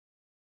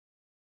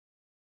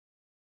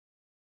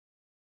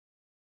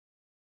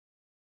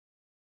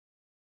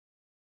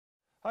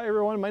Hi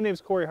everyone, my name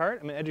is Corey Hart.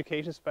 I'm an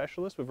education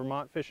specialist with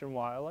Vermont Fish and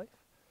Wildlife.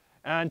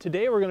 And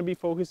today we're going to be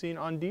focusing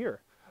on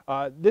deer.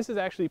 This is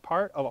actually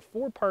part of a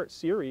four-part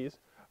series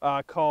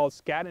called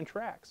Scat and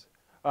Tracks,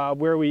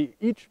 where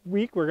each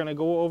week we're going to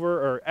go over,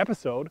 or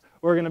episode,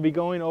 we're going to be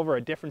going over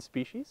a different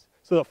species.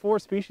 So the four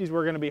species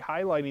we're going to be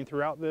highlighting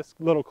throughout this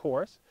little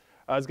course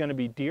is going to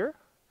be deer,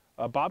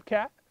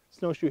 bobcat,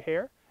 snowshoe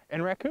hare,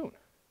 and raccoon.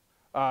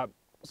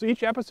 So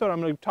each episode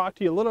I'm going to talk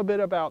to you a little bit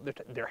about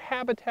their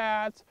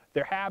habitats,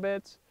 their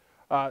habits,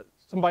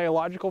 some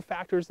biological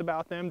factors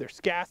about them, their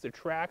scats, their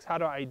tracks, how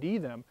to ID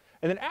them.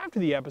 And then after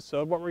the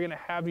episode, what we're going to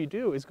have you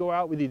do is go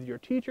out with either your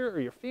teacher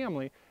or your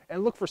family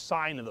and look for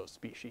sign of those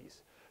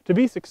species. To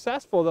be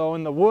successful though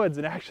in the woods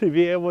and actually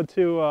be able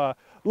to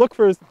look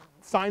for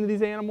sign of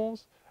these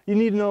animals, you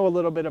need to know a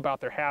little bit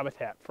about their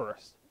habitat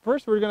first.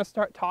 First we're going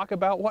to talk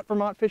about what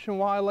Vermont Fish and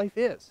Wildlife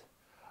is.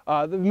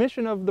 The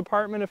mission of the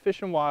Department of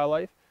Fish and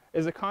Wildlife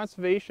is the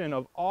conservation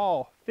of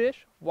all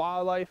fish,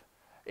 wildlife,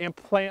 and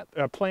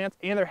plants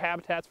and their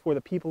habitats for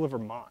the people of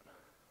Vermont.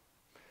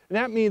 And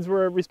that means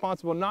we're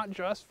responsible not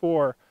just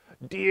for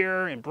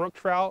deer and brook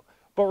trout,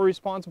 but we're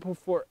responsible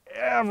for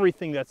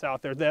everything that's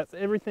out there. That's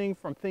everything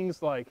from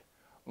things like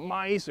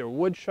mice or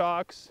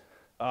woodchucks,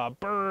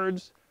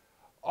 birds,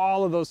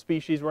 all of those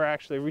species we're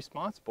actually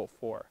responsible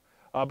for.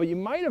 But you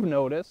might have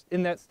noticed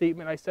in that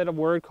statement I said a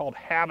word called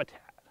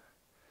habitat.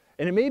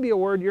 And it may be a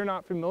word you're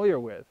not familiar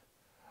with.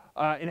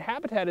 And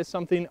habitat is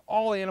something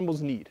all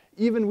animals need.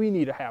 Even we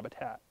need a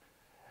habitat.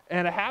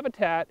 And a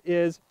habitat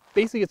is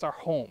basically it's our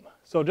home.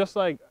 So just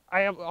like I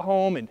have a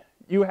home and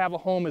you have a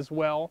home as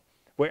well,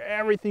 where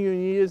everything you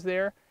need is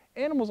there,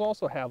 animals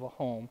also have a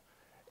home.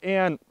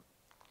 And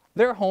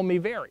their home may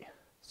vary.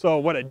 So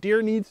what a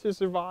deer needs to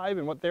survive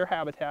and what their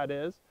habitat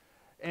is,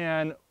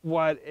 and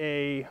what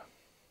a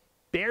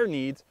bear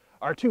needs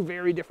are two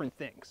very different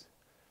things.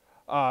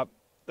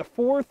 The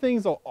four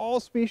things that all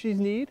species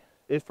need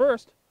is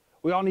first,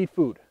 we all need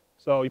food.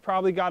 So you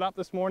probably got up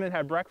this morning and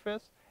had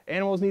breakfast.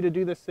 Animals need to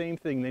do the same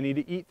thing. They need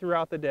to eat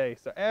throughout the day.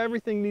 So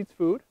everything needs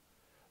food.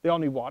 They all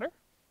need water.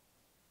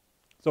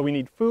 So we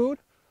need food,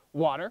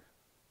 water,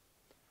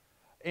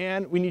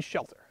 and we need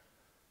shelter.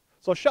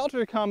 So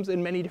shelter comes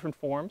in many different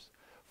forms.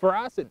 For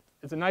us,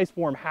 it's a nice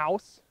warm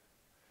house.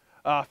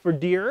 For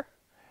deer,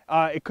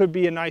 it could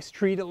be a nice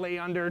tree to lay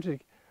under to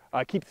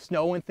keep the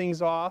snow and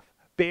things off.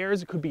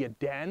 Bears, it could be a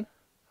den.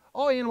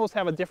 All animals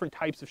have different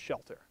types of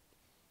shelter.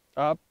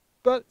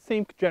 But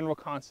same general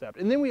concept.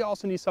 And then we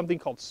also need something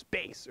called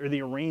space, or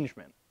the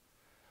arrangement.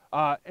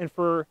 And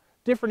for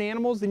different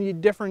animals, they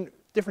need different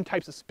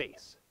types of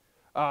space.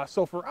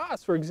 So for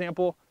us, for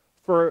example,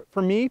 for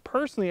me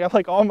personally, I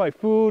like all my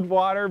food,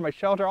 water, my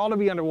shelter, all to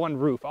be under one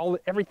roof,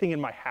 everything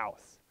in my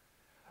house.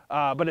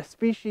 But a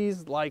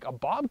species like a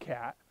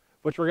bobcat,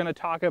 which we're going to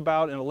talk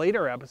about in a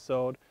later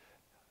episode,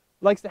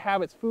 likes to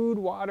have its food,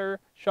 water,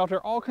 shelter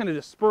all kind of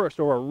dispersed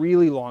over a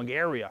really long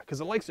area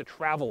because it likes to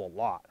travel a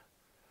lot.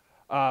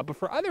 But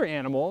for other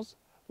animals,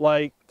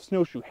 like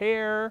snowshoe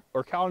hare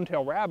or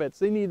cottontail rabbits,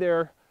 they need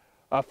their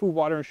food,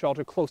 water, and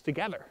shelter close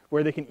together,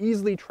 where they can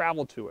easily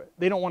travel to it.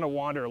 They don't want to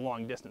wander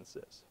long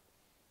distances.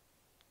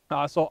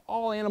 So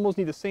all animals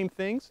need the same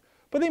things,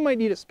 but they might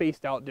need it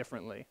spaced out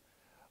differently.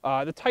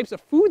 The types of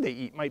food they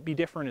eat might be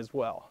different as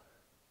well.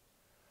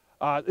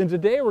 And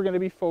today we're going to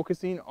be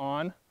focusing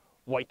on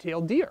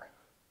white-tailed deer.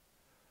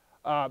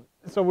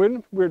 So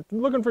when we're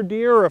looking for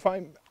deer, or if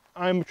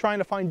I'm trying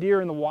to find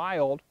deer in the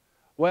wild,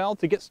 well,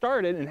 to get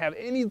started and have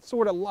any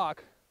sort of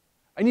luck,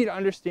 I need to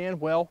understand,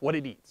 well, what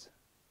it eats.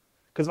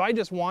 Because if I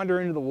just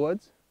wander into the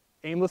woods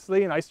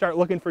aimlessly and I start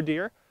looking for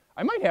deer,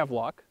 I might have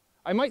luck.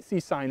 I might see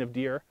sign of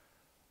deer,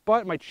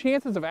 but my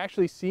chances of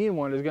actually seeing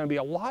one is going to be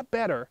a lot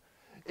better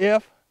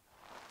if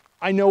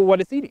I know what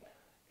it's eating.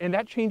 And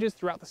that changes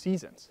throughout the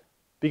seasons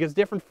because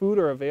different food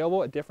are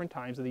available at different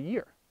times of the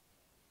year.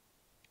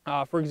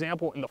 For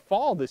example, in the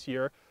fall this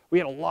year, we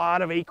had a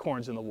lot of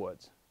acorns in the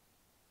woods.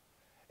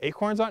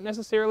 Acorns aren't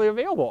necessarily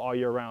available all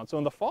year round. So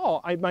in the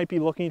fall, I might be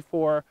looking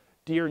for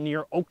deer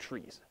near oak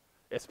trees,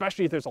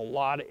 especially if there's a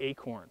lot of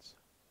acorns.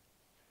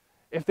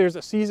 If there's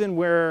a season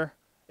where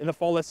in the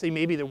fall, let's say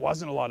maybe there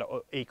wasn't a lot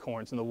of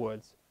acorns in the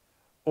woods,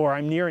 or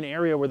I'm near an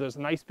area where there's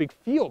a nice big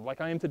field like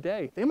I am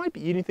today, they might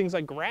be eating things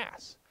like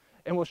grass.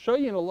 And we'll show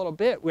you in a little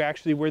bit where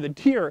the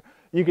deer,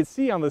 you can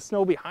see on the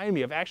snow behind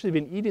me, have actually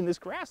been eating this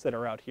grass that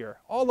are out here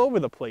all over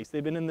the place.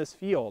 They've been in this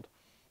field.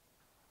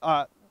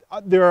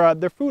 Their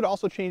food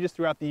also changes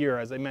throughout the year,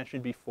 as I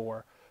mentioned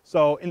before.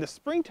 So in the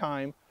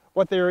springtime,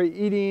 what they're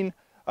eating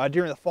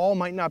during the fall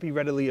might not be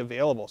readily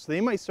available. So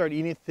they might start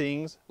eating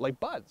things like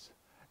buds.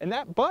 And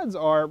that buds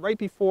are right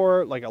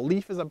before like a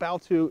leaf is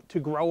about to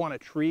grow on a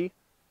tree.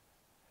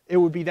 It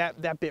would be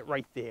that bit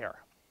right there.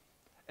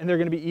 And they're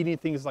going to be eating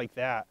things like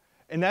that.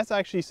 And that's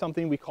actually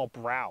something we call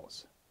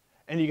browse.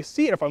 And you can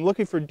see it if I'm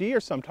looking for deer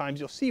sometimes,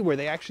 you'll see where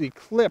they actually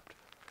clipped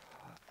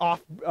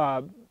off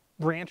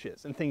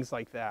branches and things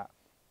like that.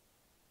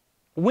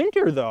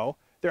 Winter though,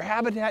 their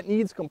habitat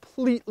needs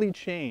completely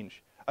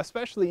change,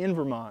 especially in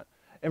Vermont.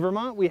 In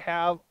Vermont, we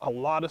have a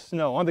lot of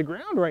snow. On the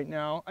ground right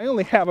now, I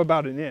only have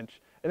about an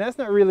inch, and that's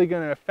not really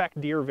going to affect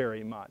deer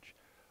very much.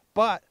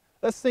 But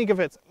let's think if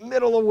it's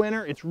middle of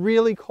winter, it's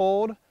really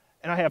cold,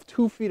 and I have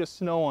 2 feet of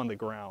snow on the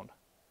ground.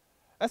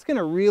 That's going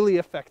to really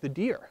affect the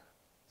deer.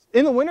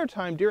 In the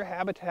wintertime, deer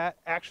habitat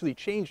actually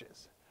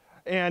changes,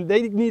 and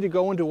they need to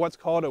go into what's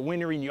called a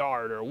wintering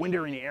yard or a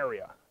wintering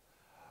area.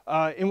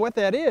 And what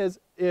that is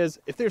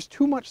if there's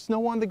too much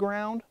snow on the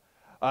ground,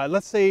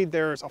 let's say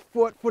there's a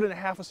foot and a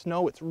half of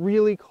snow, it's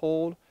really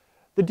cold,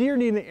 the deer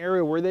need an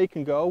area where they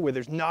can go where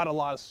there's not a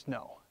lot of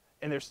snow,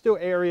 and there's still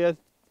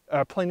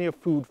plenty of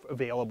food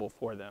available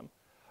for them.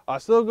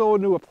 So they'll go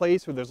into a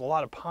place where there's a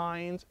lot of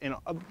pines, and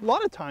a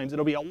lot of times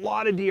it'll be a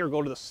lot of deer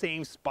go to the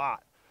same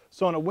spot.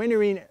 So in a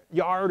wintering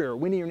yard or a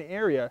wintering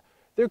area,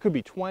 there could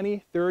be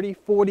 20, 30,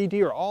 40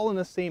 deer all in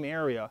the same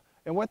area.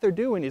 And what they're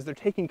doing is they're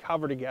taking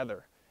cover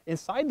together.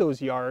 Inside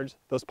those yards,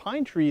 those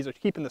pine trees are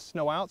keeping the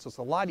snow out, so it's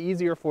a lot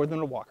easier for them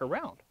to walk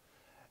around.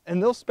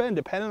 And they'll spend,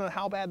 depending on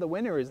how bad the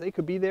winter is, they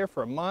could be there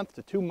for a month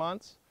to 2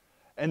 months.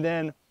 And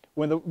then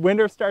when the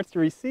winter starts to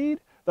recede,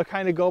 they'll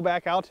kind of go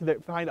back out to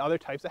find other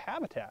types of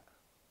habitat.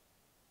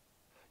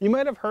 You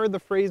might have heard the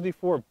phrase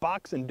before,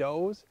 bucks and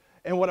does.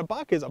 And what a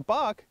buck is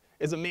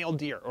a male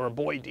deer or a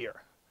boy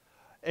deer.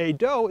 A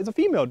doe is a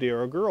female deer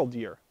or a girl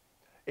deer.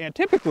 And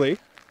typically,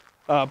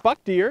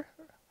 buck deer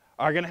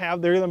they're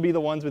going to be the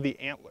ones with the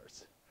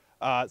antlers.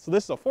 So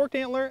this is a forked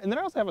antler, and then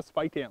I also have a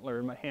spiked antler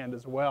in my hand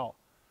as well.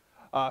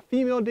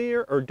 Female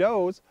deer or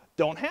does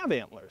don't have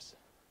antlers.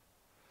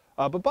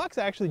 But bucks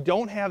actually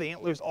don't have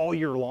antlers all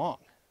year long.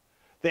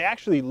 They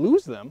actually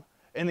lose them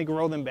and they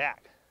grow them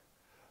back.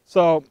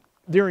 So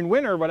during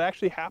winter, what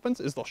actually happens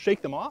is they'll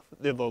shake them off,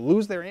 they'll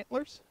lose their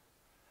antlers,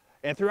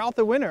 and throughout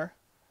the winter,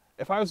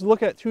 if I was to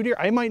look at 2 deer,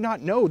 I might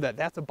not know that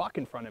that's a buck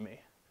in front of me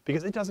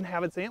because it doesn't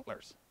have its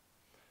antlers.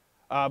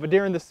 But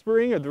during the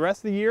spring or the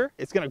rest of the year,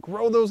 it's going to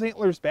grow those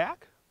antlers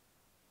back.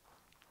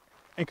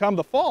 And come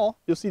the fall,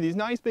 you'll see these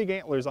nice big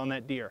antlers on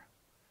that deer.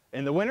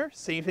 In the winter,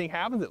 same thing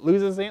happens. It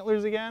loses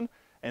antlers again,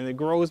 and it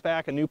grows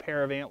back a new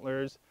pair of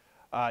antlers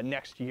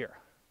next year.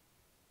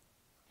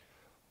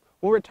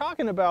 When we're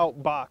talking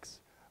about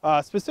bucks,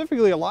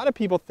 specifically, a lot of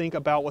people think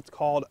about what's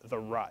called the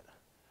rut.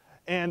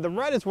 And the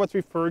rut is what's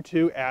referred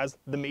to as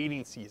the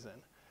mating season.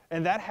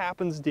 And that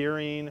happens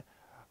during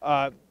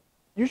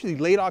usually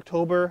late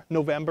October,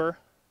 November.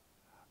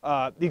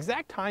 The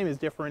exact time is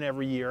different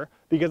every year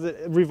because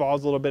it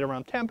revolves a little bit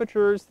around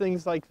temperatures,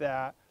 things like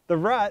that. The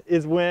rut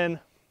is when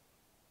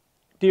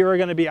deer are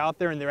going to be out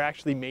there and they're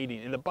actually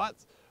mating. And the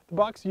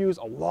bucks use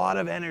a lot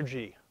of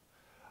energy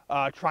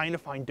trying to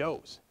find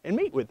does and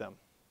mate with them.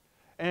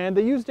 And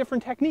they use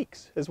different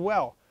techniques as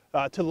well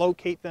to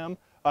locate them.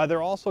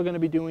 They're also going to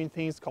be doing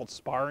things called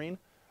sparring.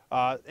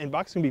 And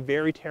bucks can be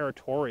very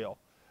territorial.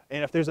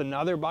 And if there's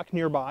another buck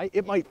nearby,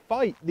 it might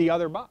fight the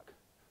other buck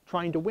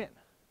trying to win.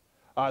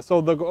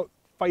 So they'll go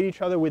fight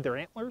each other with their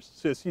antlers.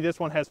 So you see this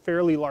one has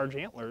fairly large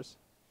antlers.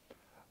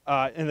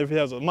 And if it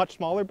has a much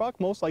smaller buck,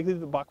 most likely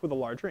the buck with the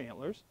larger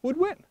antlers would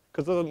win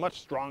because they're a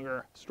much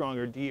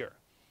stronger deer.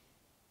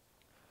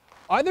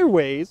 Other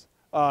ways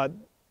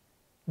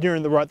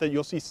during the rut that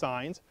you'll see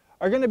signs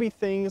are going to be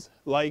things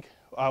like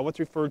what's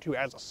referred to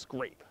as a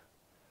scrape.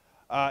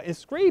 And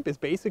scrape is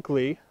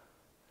basically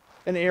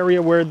an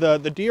area where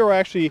the deer will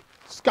actually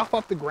scuff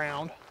up the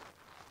ground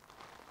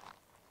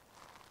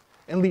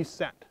and leave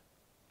scent.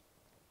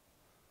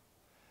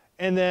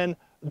 And then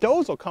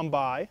does will come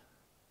by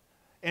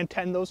and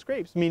tend those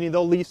scrapes, meaning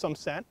they'll leave some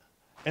scent,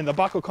 and the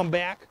buck will come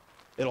back,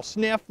 it'll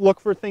sniff,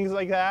 look for things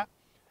like that,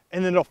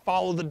 and then it'll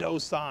follow the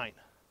doe's sign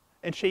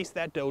and chase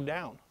that doe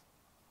down.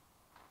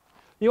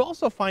 You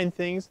also find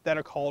things that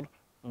are called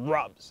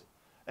rubs.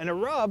 And a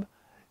rub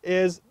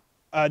is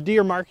a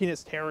deer marking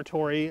its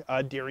territory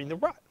during the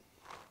rut.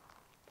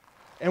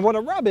 And what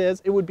a rub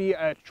is, it would be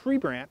a tree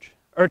branch,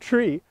 or a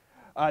tree,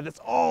 that's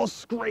all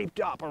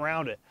scraped up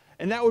around it.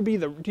 And that would be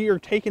the deer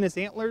taking its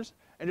antlers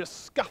and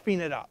just scuffing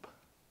it up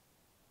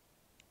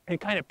and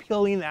kind of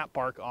peeling that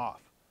bark off.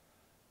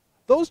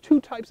 Those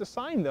 2 types of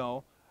sign,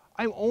 though,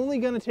 I'm only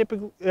going to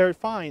typically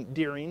find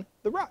during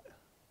the rut.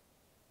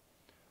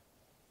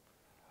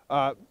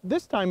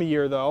 This time of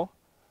year, though,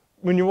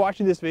 when you're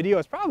watching this video,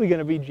 it's probably going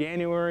to be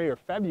January or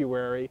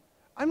February.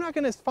 I'm not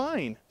going to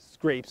find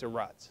scrapes or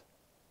ruts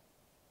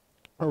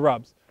or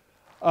rubs.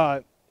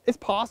 It's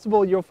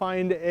possible you'll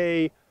find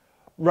a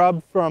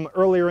rub from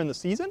earlier in the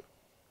season.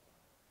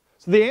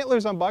 So the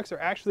antlers on bucks are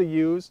actually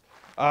used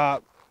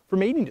for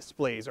mating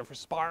displays or for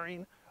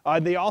sparring.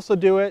 They also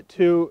do it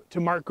to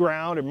mark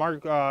ground or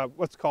mark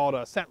what's called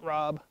a scent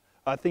rub,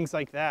 things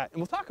like that. And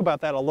we'll talk about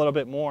that a little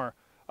bit more.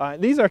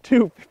 These are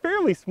 2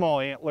 fairly small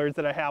antlers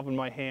that I have in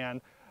my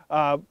hand.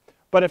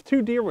 But if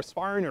 2 deer were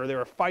sparring or they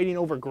were fighting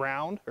over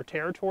ground or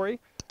territory,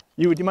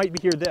 you might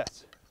hear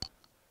this.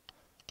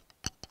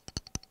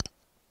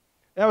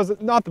 That was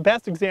not the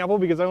best example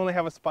because I only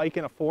have a spike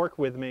and a fork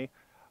with me.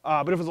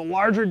 But if it was a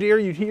larger deer,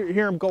 you'd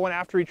hear them going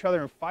after each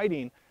other and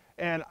fighting.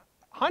 And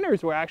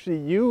hunters will actually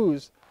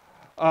use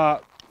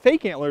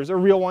fake antlers are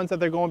real ones that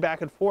they're going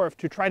back and forth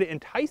to try to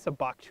entice a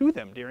buck to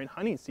them during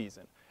hunting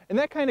season. And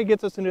that kind of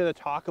gets us into the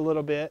talk a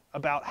little bit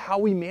about how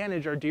we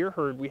manage our deer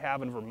herd we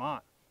have in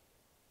Vermont.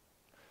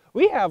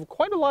 We have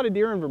quite a lot of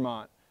deer in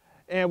Vermont,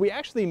 and we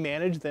actually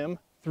manage them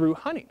through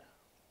hunting.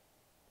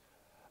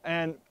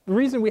 And the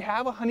reason we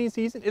have a hunting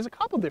season is a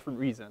couple different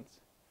reasons.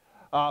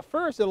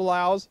 First, it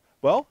allows,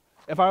 well,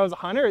 if I was a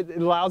hunter, it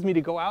allows me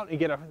to go out and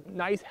get a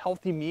nice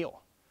healthy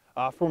meal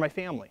for my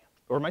family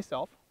or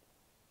myself.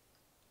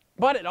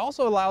 But it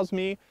also allows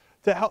me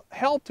to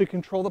help to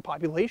control the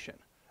population.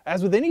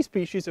 As with any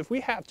species, if we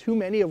have too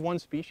many of one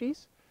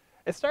species,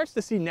 it starts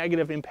to see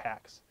negative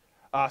impacts.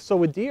 So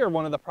with deer,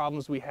 one of the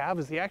problems we have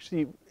is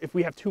if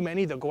we have too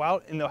many, they'll go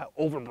out and they'll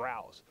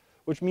overbrowse,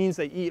 which means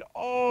they eat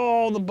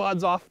all the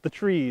buds off the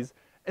trees,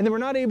 and then we're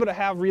not able to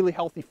have really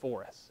healthy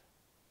forests.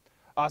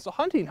 So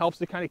hunting helps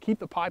to kind of keep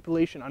the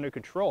population under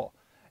control.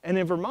 And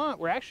in Vermont,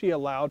 we're actually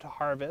allowed to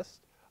harvest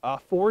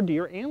 4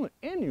 deer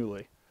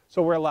annually.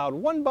 So we're allowed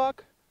 1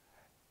 buck,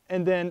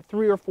 and then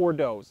 3 or 4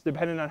 does,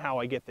 depending on how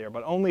I get there,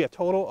 but only a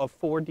total of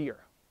 4 deer.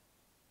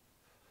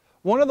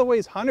 One of the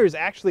ways hunters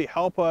actually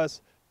help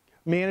us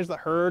manage the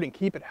herd and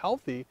keep it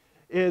healthy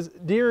is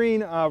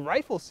during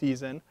rifle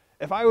season.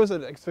 If I was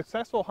a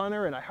successful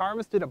hunter and I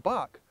harvested a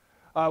buck,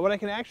 what I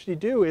can actually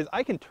do is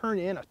I can turn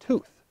in a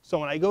tooth. So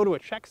when I go to a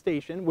check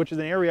station, which is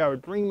an area I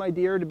would bring my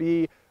deer to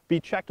be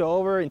checked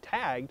over and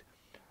tagged,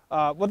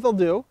 what they'll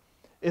do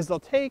is they'll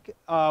take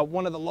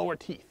one of the lower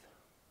teeth.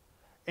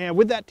 And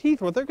with that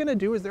teeth, what they're going to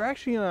do is they're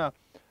actually going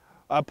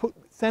to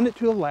send it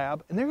to the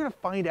lab, and they're going to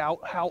find out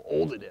how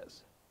old it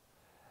is.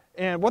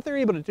 And what they're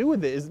able to do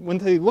with it is when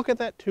they look at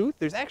that tooth,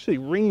 there's actually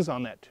rings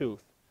on that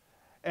tooth.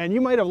 And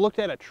you might have looked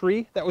at a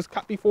tree that was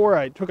cut before.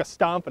 I took a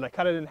stump and I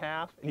cut it in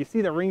half, and you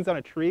see the rings on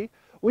a tree.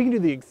 We can do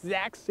the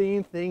exact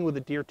same thing with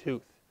a deer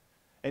tooth.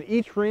 And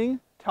each ring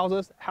tells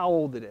us how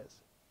old it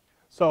is.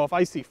 So if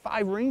I see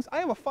 5 rings, I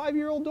have a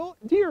 5-year-old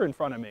deer in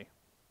front of me.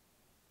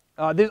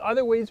 There's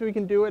other ways we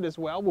can do it as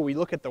well, where we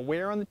look at the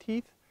wear on the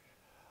teeth.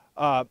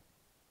 But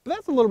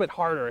that's a little bit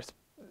harder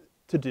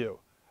to do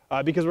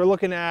because we're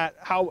looking at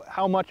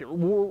how much it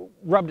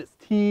rubbed its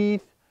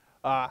teeth,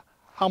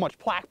 how much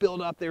plaque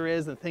buildup there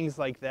is, and things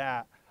like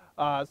that.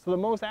 So the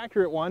most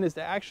accurate one is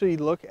to actually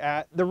look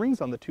at the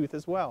rings on the tooth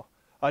as well,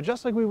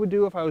 just like we would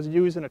do if I was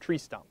using a tree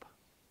stump.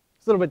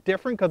 It's a little bit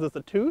different because it's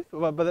a tooth,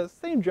 but it's the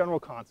same general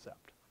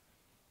concept.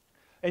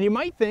 And you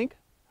might think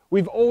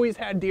we've always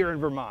had deer in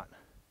Vermont.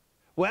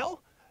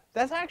 Well,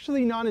 that's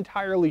actually not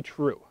entirely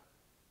true.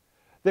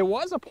 There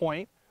was a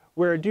point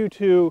where due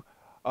to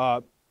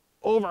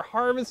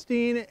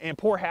over-harvesting and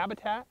poor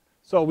habitat,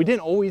 so we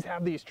didn't always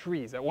have these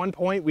trees. At one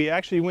point, we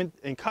actually went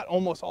and cut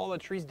almost all the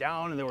trees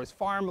down, and there was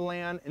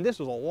farmland, and this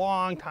was a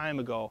long time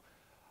ago,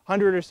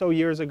 100 or so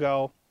years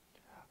ago.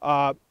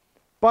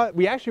 But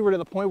we actually were to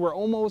the point where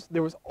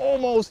there was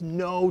almost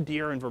no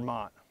deer in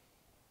Vermont.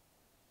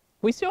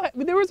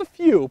 There was a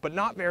few, but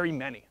not very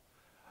many.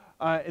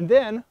 And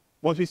then,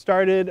 once we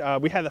started,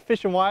 we had the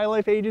Fish and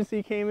Wildlife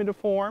Agency came into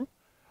form.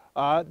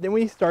 Then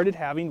we started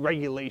having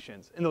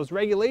regulations, and those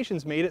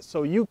regulations made it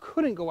so you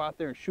couldn't go out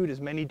there and shoot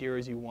as many deer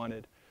as you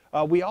wanted.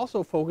 We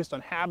also focused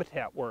on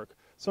habitat work,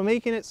 so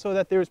making it so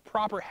that there's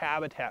proper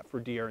habitat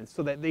for deer and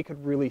so that they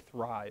could really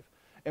thrive.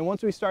 And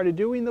once we started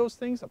doing those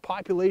things, the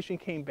population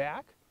came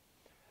back,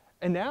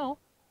 and now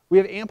we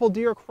have ample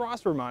deer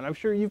across Vermont. I'm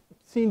sure you've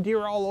seen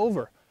deer all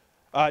over.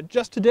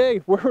 Just today,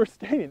 where we're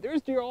staying,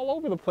 there's deer all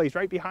over the place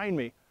right behind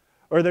me,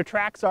 or their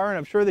tracks are, and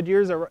I'm sure the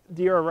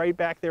deer are right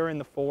back there in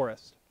the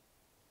forest.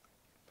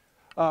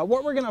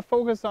 What we're going to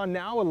focus on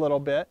now a little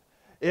bit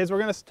is we're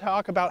going to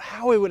talk about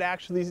how I would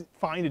actually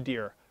find a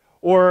deer,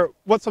 or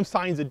what some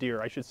signs of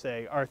deer, I should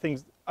say, are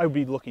things I would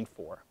be looking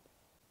for.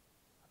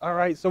 All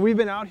right, so we've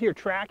been out here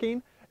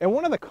tracking, and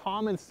one of the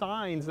common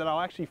signs that I'll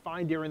actually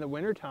find deer in the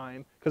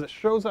wintertime, because it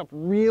shows up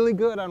really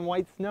good on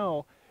white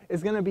snow,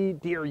 is going to be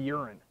deer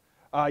urine.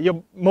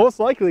 You'll most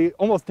likely,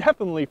 almost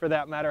definitely for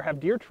that matter, have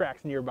deer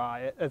tracks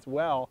nearby it as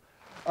well.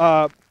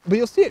 But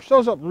you'll see it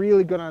shows up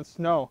really good on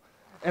snow.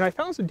 And I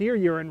found some deer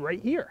urine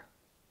right here.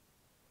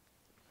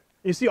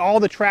 You see all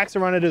the tracks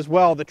are on it as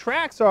well. The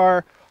tracks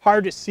are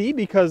hard to see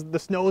because the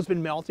snow has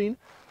been melting,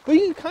 but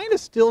you can kind of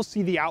still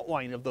see the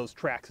outline of those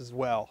tracks as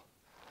well,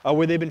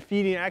 where they've been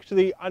feeding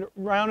actually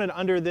around and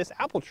under this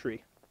apple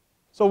tree.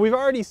 So we've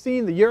already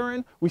seen the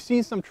urine, we've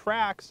seen some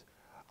tracks.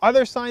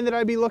 Other sign that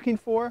I'd be looking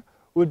for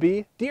would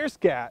be deer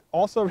scat,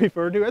 also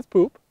referred to as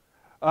poop.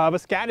 But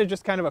scat is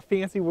just kind of a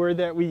fancy word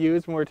that we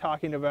use when we're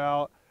talking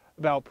about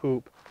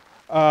poop.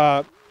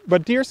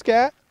 But deer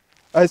scat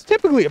is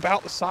typically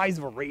about the size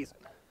of a raisin.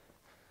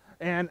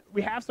 And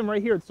we have some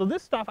right here. So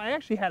this stuff I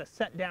actually had to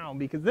set down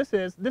because this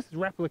is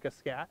replica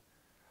scat.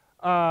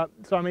 So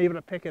I'm able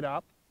to pick it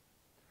up.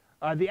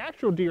 The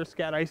actual deer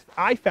scat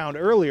I found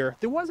earlier,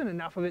 there wasn't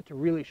enough of it to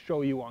really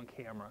show you on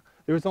camera.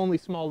 There was only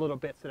small little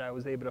bits that I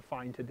was able to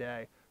find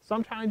today.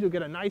 Sometimes you'll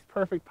get a nice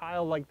perfect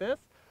pile like this.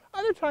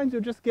 Other times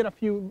you'll just get a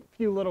few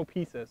little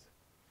pieces.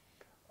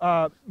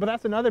 But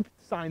that's another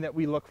sign that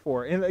we look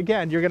for. And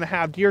again, you're going to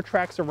have deer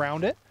tracks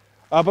around it.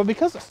 But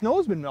because the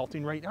snow's been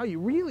melting right now, you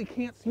really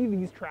can't see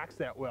these tracks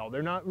that well.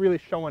 They're not really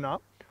showing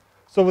up.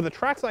 So with the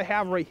tracks I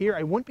have right here,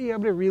 I wouldn't be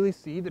able to really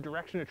see the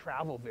direction of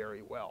travel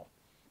very well.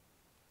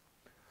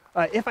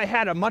 If I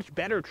had a much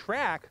better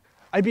track,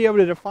 I'd be able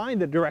to define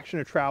the direction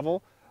of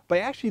travel by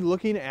actually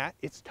looking at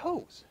its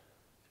toes.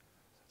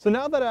 So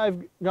now that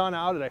I've gone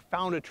out and I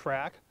found a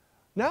track,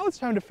 now it's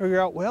time to figure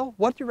out, well,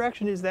 what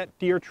direction is that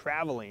deer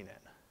traveling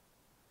in?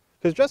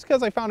 Because just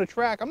because I found a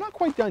track, I'm not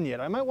quite done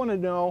yet. I might want to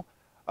know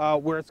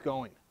where it's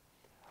going.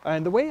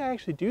 And the way I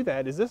actually do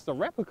that is this is a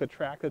replica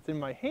track that's in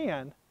my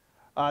hand.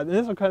 And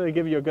this will kind of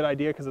give you a good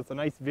idea because it's a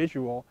nice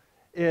visual,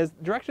 is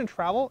direction of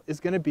travel is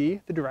going to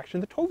be the direction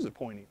the toes are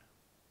pointing.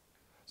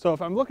 So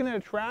if I'm looking at a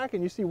track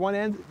and you see one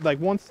end, like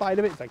one side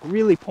of it, it's like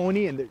really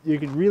pointy and you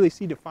can really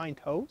see defined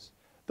toes,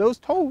 those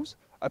toes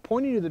are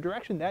pointing to the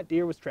direction that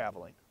deer was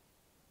traveling.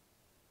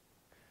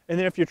 And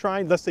then if you're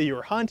trying, let's say you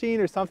were hunting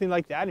or something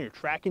like that and you're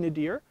tracking a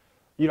deer,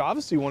 you'd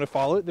obviously want to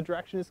follow it the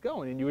direction it's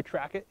going and you would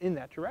track it in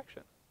that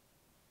direction.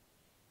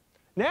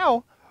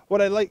 Now, what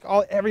I'd like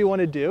everyone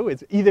to do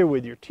is either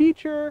with your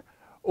teacher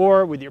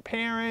or with your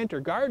parent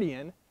or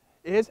guardian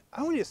is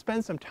I want you to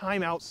spend some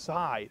time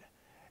outside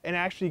and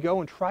actually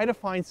go and try to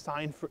find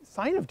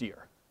sign of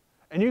deer.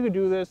 And you could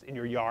do this in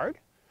your yard.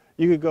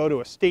 You could go to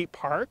a state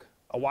park,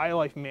 a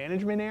wildlife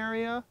management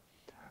area,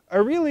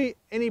 or really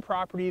any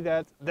property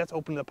that's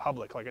open to the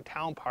public, like a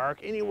town park,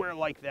 anywhere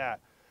like that.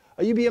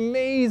 You'd be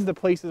amazed the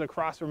places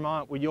across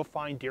Vermont where you'll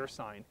find deer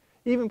sign.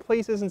 Even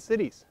places in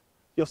cities,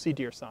 you'll see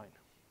deer sign.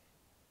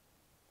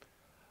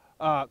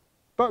 But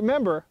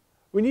remember,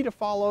 we need to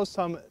follow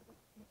some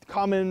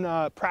common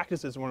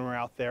practices when we're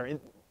out there. And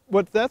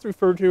what that's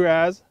referred to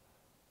as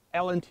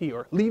L&T,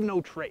 or leave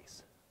no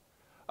trace,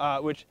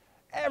 which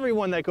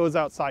everyone that goes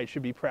outside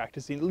should be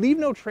practicing. Leave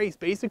no trace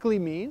basically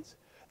means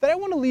that I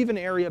want to leave an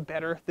area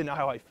better than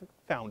how I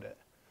found it.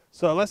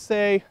 So let's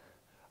say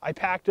I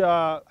packed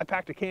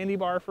a candy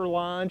bar for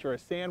lunch or a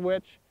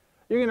sandwich.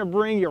 You're going to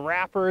bring your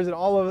wrappers and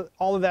all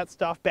of that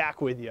stuff back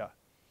with you.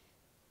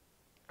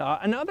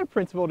 Another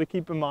principle to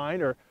keep in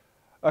mind, or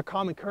a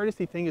common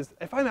courtesy thing, is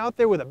if I'm out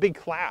there with a big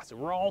class and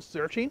we're all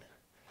searching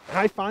and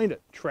I find a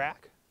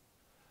track,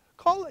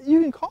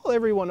 you can call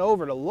everyone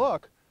over to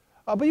look,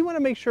 but you want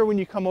to make sure when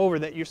you come over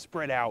that you're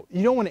spread out.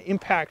 You don't want to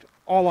impact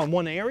all on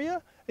one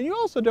area, and you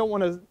also don't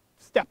want to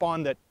step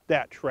on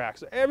that track,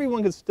 so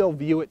everyone can still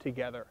view it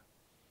together.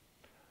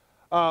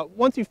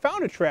 Once you've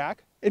found a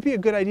track, it'd be a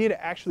good idea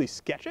to actually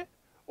sketch it,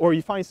 or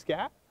you find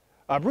Scat,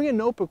 bring a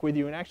notebook with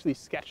you and actually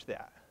sketch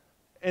that.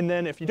 And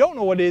then if you don't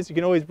know what it is, you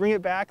can always bring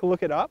it back and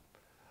look it up.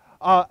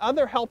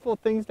 Other helpful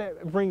things to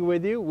bring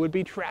with you would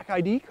be track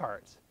ID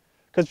cards.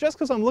 Because just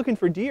because I'm looking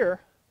for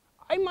deer,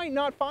 I might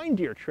not find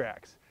deer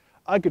tracks.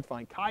 I could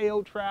find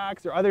coyote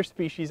tracks or other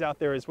species out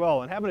there as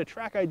well, and having a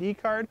track ID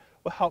card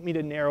will help me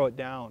to narrow it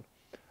down.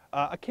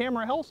 A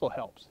camera also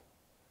helps.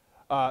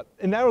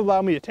 And that will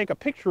allow me to take a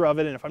picture of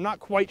it, and if I'm not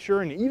quite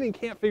sure and even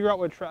can't figure out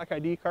what a track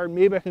ID card,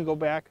 maybe I can go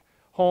back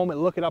home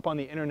and look it up on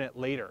the internet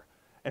later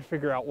and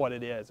figure out what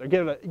it is, or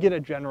get a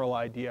general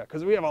idea,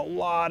 because we have a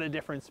lot of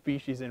different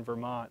species in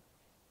Vermont.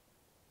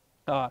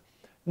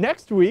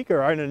 Next week,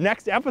 or in the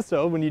next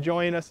episode when you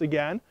join us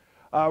again,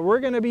 we're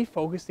going to be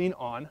focusing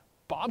on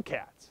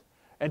bobcats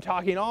and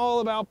talking all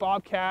about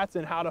bobcats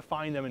and how to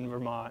find them in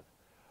Vermont.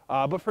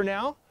 But for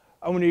now,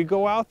 I want you to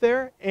go out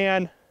there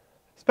and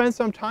spend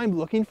some time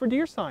looking for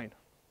deer sign.